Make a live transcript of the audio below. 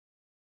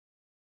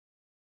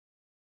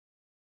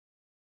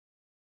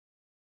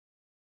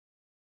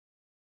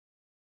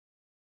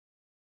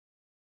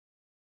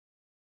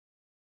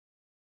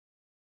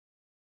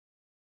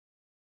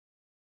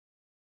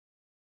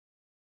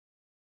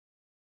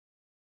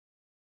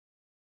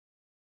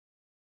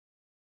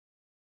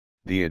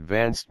The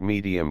Advanced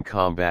Medium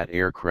Combat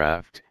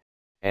Aircraft,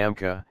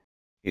 AMCA,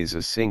 is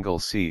a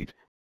single-seat,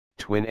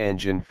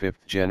 twin-engine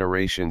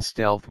fifth-generation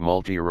stealth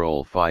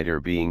multi-role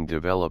fighter being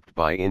developed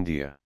by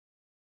India.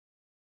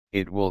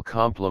 It will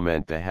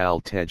complement the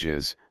HAL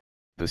TEX,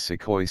 the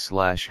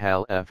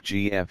Sukhoi/HAL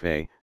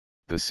FGFA,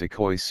 the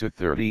Sukhoi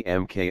Su-30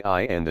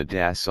 MKI and the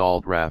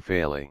Dassault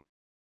Rafale.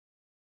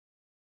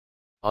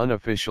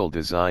 Unofficial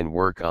design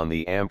work on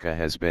the AMCA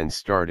has been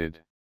started.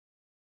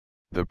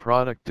 The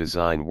product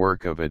design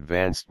work of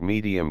Advanced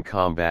Medium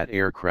Combat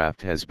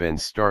Aircraft has been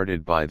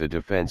started by the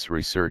Defense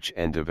Research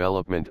and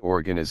Development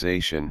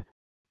Organization,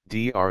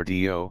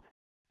 DRDO,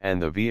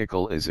 and the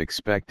vehicle is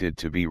expected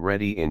to be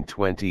ready in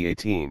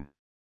 2018.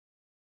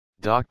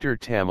 Dr.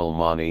 Tamil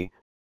Mani,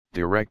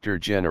 Director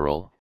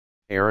General,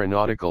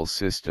 Aeronautical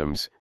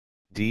Systems,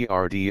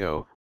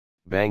 DRDO,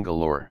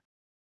 Bangalore.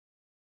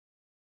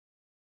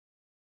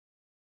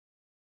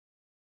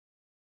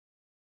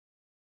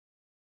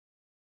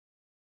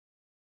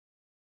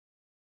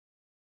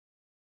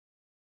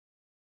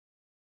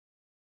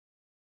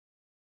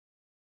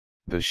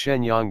 The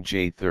Shenyang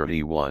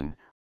J-31,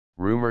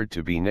 rumored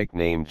to be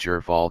nicknamed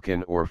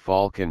Gerfalcon or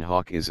Falcon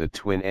Hawk, is a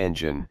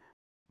twin-engine,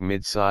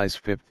 mid-size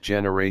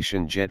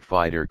fifth-generation jet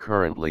fighter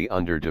currently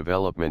under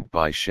development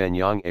by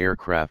Shenyang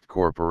Aircraft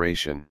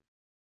Corporation.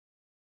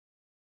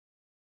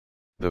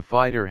 The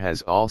fighter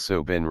has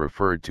also been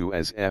referred to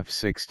as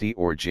F-60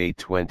 or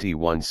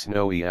J-21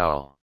 Snowy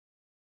Owl.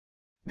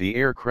 The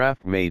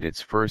aircraft made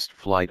its first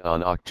flight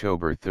on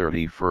October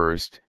 31,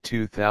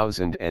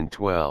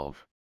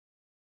 2012.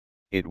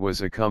 It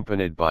was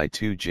accompanied by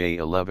two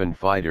J-11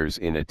 fighters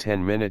in a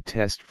 10-minute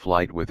test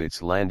flight with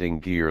its landing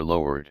gear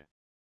lowered.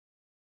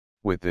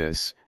 With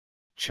this,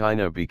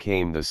 China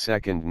became the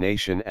second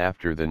nation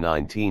after the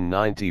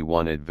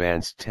 1991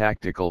 Advanced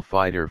Tactical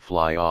Fighter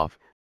fly-off,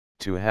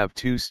 to have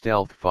two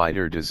stealth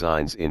fighter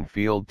designs in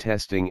field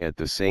testing at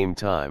the same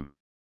time.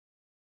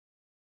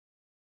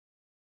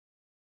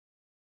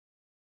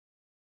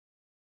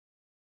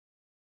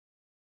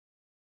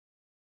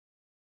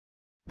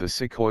 The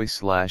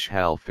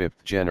Sukhoi/HAL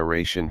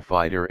fifth-generation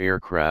fighter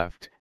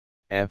aircraft,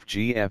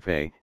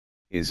 FGFA,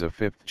 is a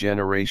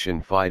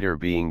fifth-generation fighter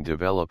being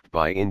developed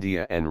by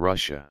India and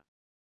Russia.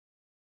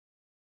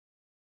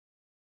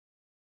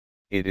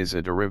 It is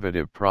a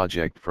derivative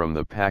project from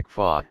the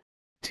PAC-FA,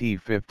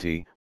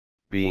 T-50,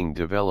 being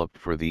developed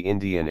for the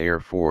Indian Air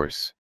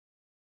Force.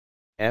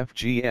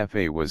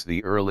 FGFA was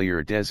the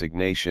earlier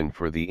designation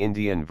for the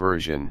Indian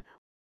version,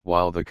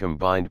 while the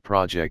combined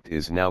project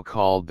is now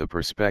called the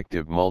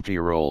Prospective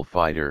Multi-Role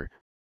Fighter,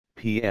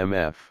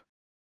 PMF.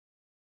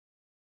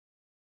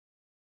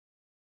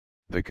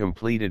 The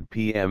completed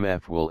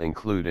PMF will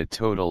include a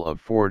total of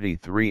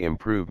 43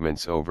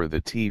 improvements over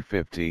the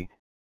T-50,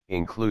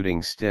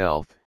 including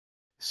stealth,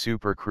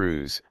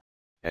 supercruise,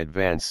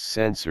 advanced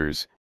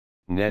sensors,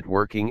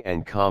 networking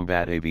and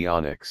combat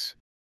avionics.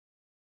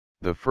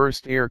 The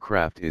first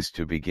aircraft is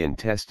to begin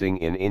testing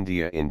in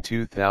India in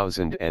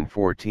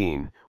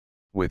 2014,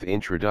 with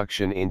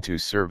introduction into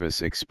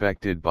service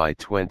expected by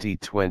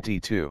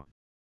 2022.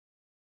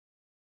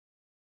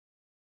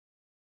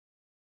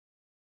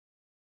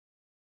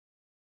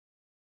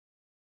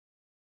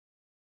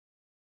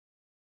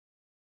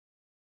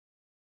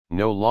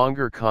 No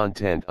longer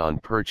content on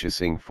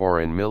purchasing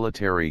foreign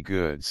military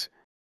goods,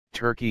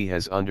 Turkey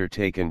has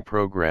undertaken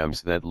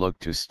programs that look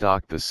to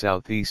stock the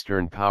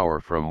southeastern power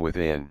from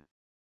within.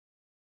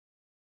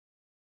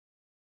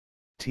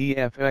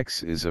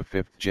 TFX is a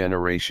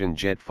fifth-generation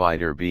jet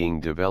fighter being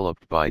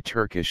developed by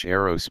Turkish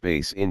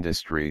Aerospace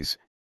Industries,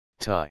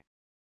 TAI.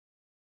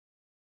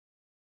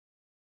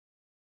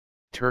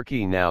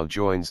 Turkey now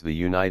joins the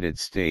United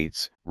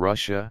States,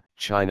 Russia,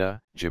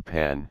 China,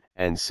 Japan,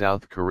 and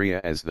South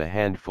Korea as the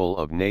handful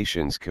of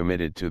nations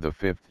committed to the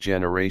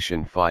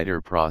fifth-generation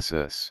fighter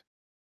process.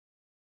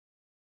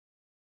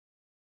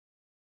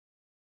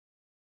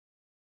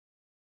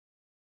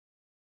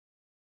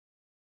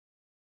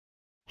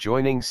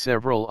 Joining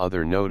several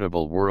other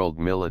notable world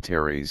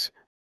militaries,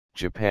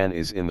 Japan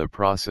is in the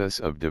process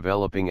of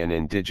developing an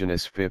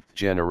indigenous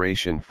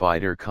fifth-generation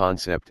fighter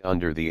concept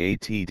under the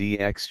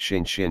ATD-X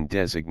Shinshin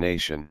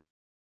designation.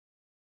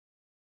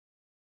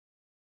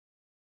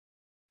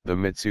 The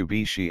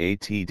Mitsubishi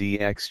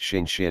ATD-X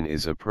Shinshin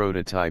is a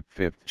prototype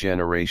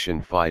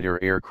fifth-generation fighter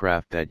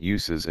aircraft that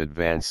uses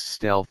advanced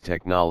stealth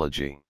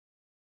technology.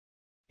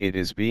 It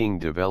is being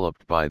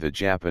developed by the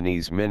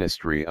Japanese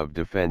Ministry of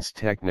Defense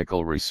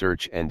Technical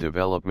Research and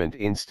Development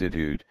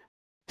Institute,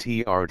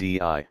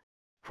 TRDI,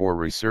 for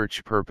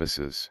research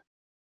purposes.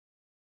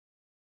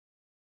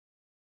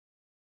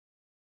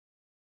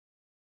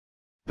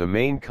 The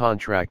main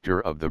contractor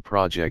of the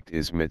project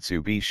is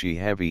Mitsubishi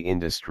Heavy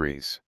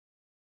Industries.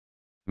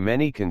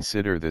 Many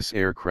consider this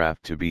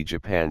aircraft to be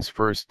Japan's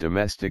first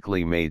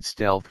domestically made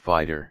stealth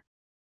fighter.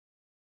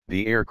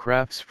 The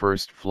aircraft's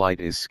first flight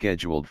is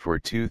scheduled for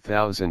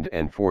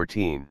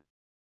 2014.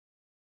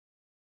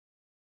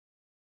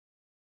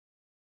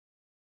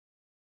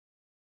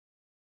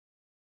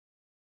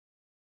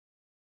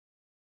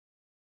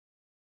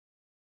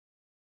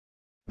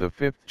 The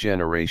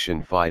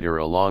fifth-generation fighter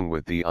along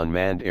with the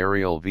unmanned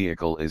aerial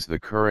vehicle is the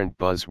current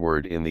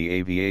buzzword in the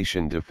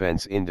aviation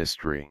defense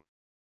industry.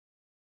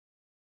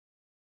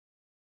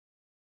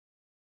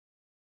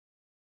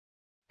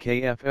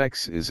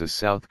 KFX is a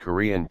South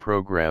Korean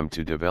program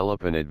to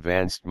develop an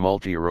advanced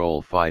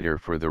multi-role fighter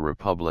for the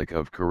Republic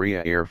of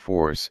Korea Air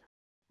Force,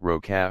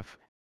 ROKAF,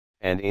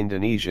 and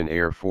Indonesian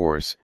Air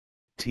Force,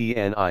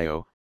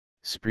 TNIO,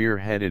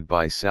 spearheaded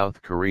by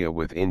South Korea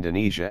with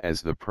Indonesia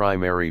as the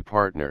primary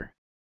partner.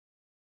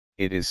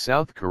 It is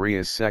South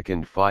Korea's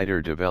second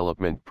fighter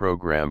development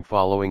program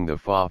following the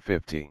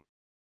FA-50.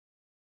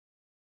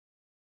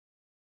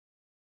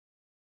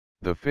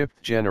 The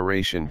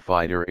fifth-generation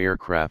fighter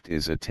aircraft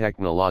is a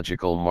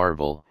technological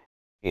marvel,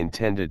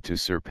 intended to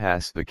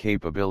surpass the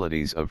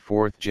capabilities of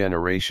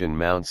fourth-generation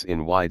mounts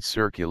in wide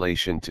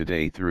circulation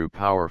today through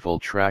powerful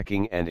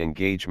tracking and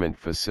engagement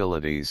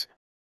facilities,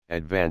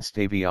 advanced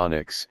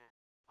avionics,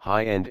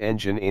 high-end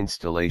engine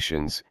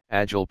installations,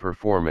 agile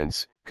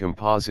performance,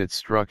 composite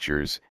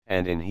structures,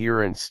 and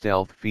inherent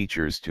stealth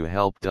features to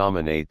help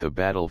dominate the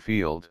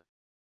battlefield.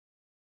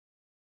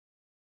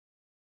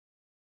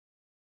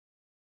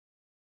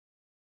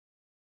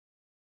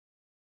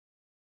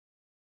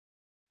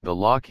 The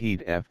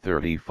Lockheed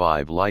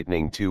F-35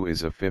 Lightning II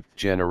is a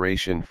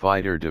fifth-generation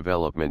fighter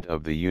development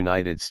of the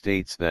United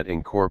States that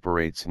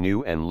incorporates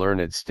new and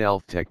learned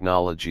stealth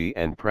technology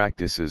and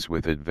practices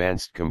with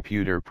advanced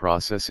computer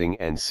processing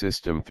and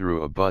system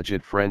through a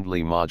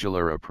budget-friendly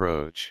modular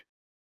approach.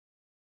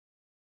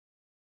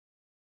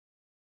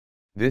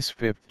 This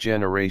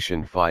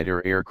fifth-generation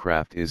fighter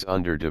aircraft is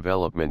under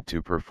development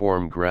to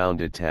perform ground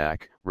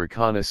attack,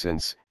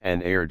 reconnaissance,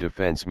 and air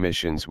defense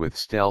missions with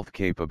stealth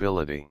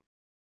capability.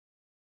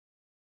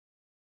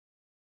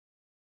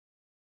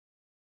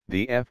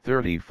 The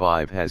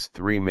F-35 has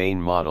three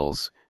main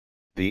models.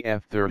 The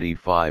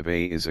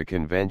F-35A is a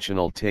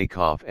conventional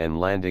takeoff and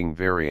landing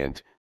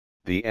variant,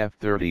 the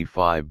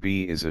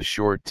F-35B is a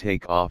short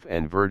takeoff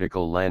and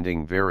vertical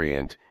landing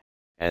variant,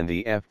 and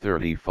the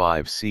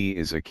F-35C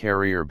is a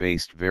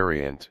carrier-based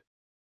variant.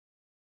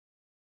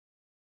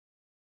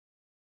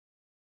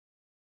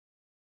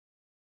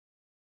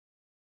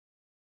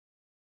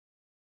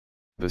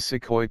 The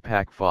Sukhoi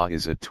Pak-Fa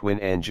is a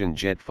twin-engine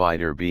jet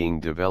fighter being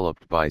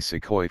developed by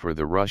Sukhoi for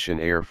the Russian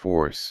Air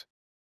Force.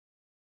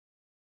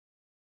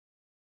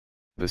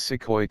 The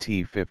Sukhoi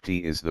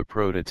T-50 is the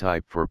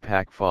prototype for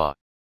Pak-Fa.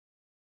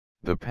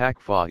 The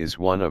Pak-Fa is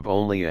one of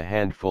only a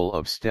handful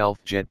of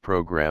stealth jet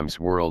programs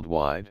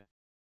worldwide.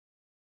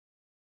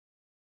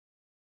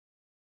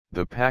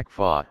 The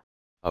Pak-Fa,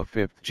 a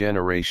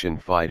fifth-generation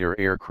fighter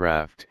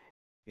aircraft,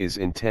 is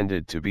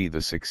intended to be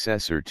the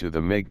successor to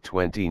the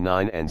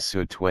MiG-29 and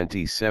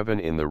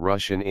Su-27 in the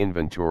Russian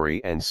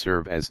inventory and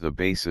serve as the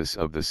basis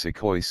of the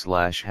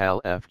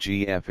Sukhoi/HAL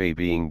FGFA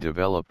being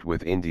developed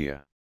with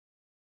India.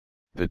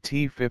 The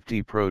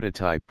T-50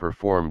 prototype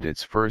performed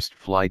its first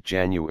flight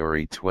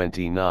January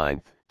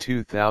 29,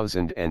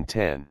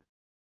 2010.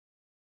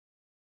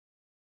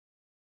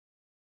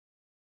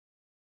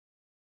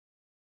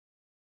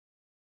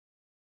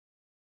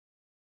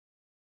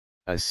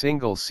 A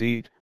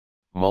single-seat,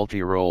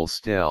 multi-role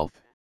stealth,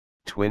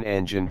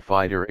 twin-engine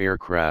fighter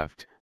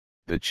aircraft,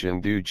 the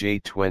Chengdu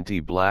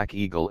J-20 Black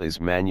Eagle is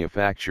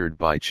manufactured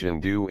by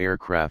Chengdu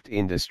Aircraft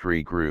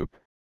Industry Group,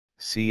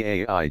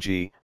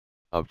 CAIG,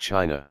 of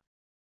China.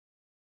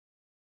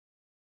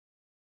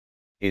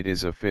 It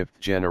is a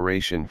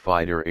fifth-generation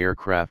fighter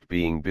aircraft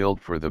being built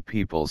for the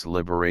People's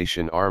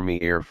Liberation Army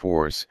Air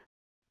Force,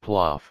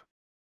 PLAF.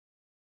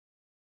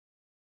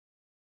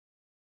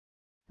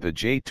 The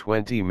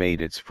J-20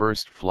 made its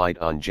first flight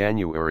on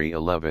January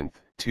 11,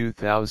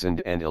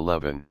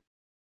 2011.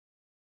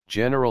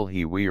 General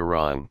He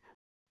Weirong,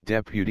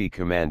 deputy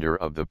commander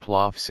of the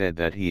PLAF, said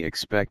that he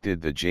expected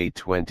the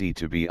J-20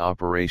 to be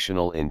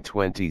operational in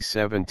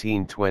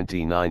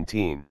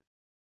 2017-2019.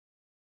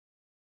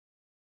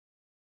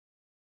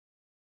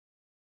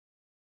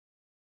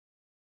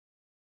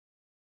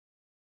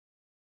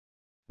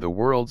 The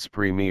world's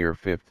premier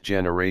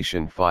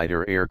fifth-generation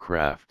fighter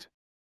aircraft.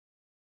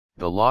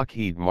 The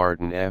Lockheed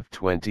Martin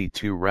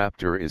F-22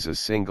 Raptor is a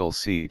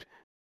single-seat,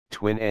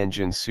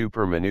 twin-engine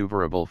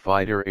super-maneuverable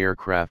fighter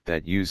aircraft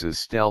that uses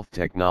stealth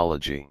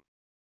technology.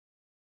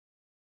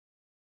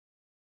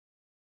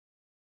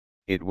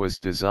 It was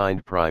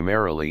designed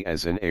primarily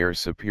as an air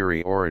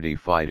superiority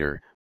fighter,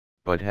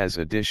 but has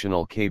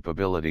additional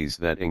capabilities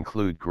that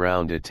include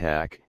ground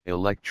attack,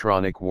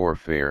 electronic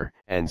warfare,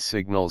 and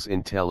signals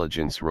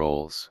intelligence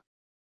roles.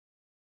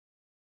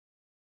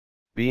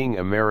 Being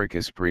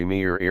America's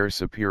premier air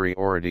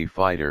superiority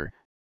fighter,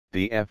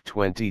 the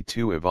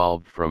F-22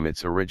 evolved from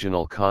its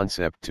original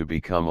concept to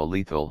become a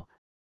lethal,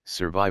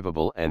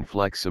 survivable and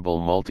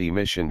flexible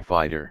multi-mission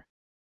fighter.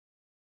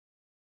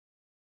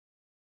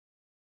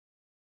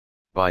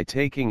 By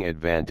taking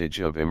advantage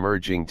of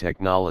emerging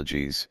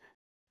technologies,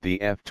 the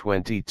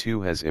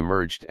F-22 has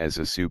emerged as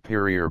a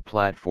superior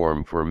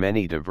platform for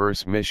many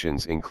diverse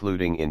missions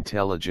including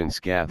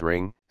intelligence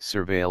gathering,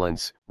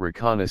 surveillance,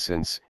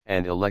 reconnaissance,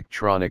 and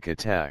electronic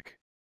attack.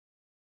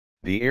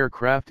 The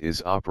aircraft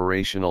is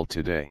operational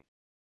today.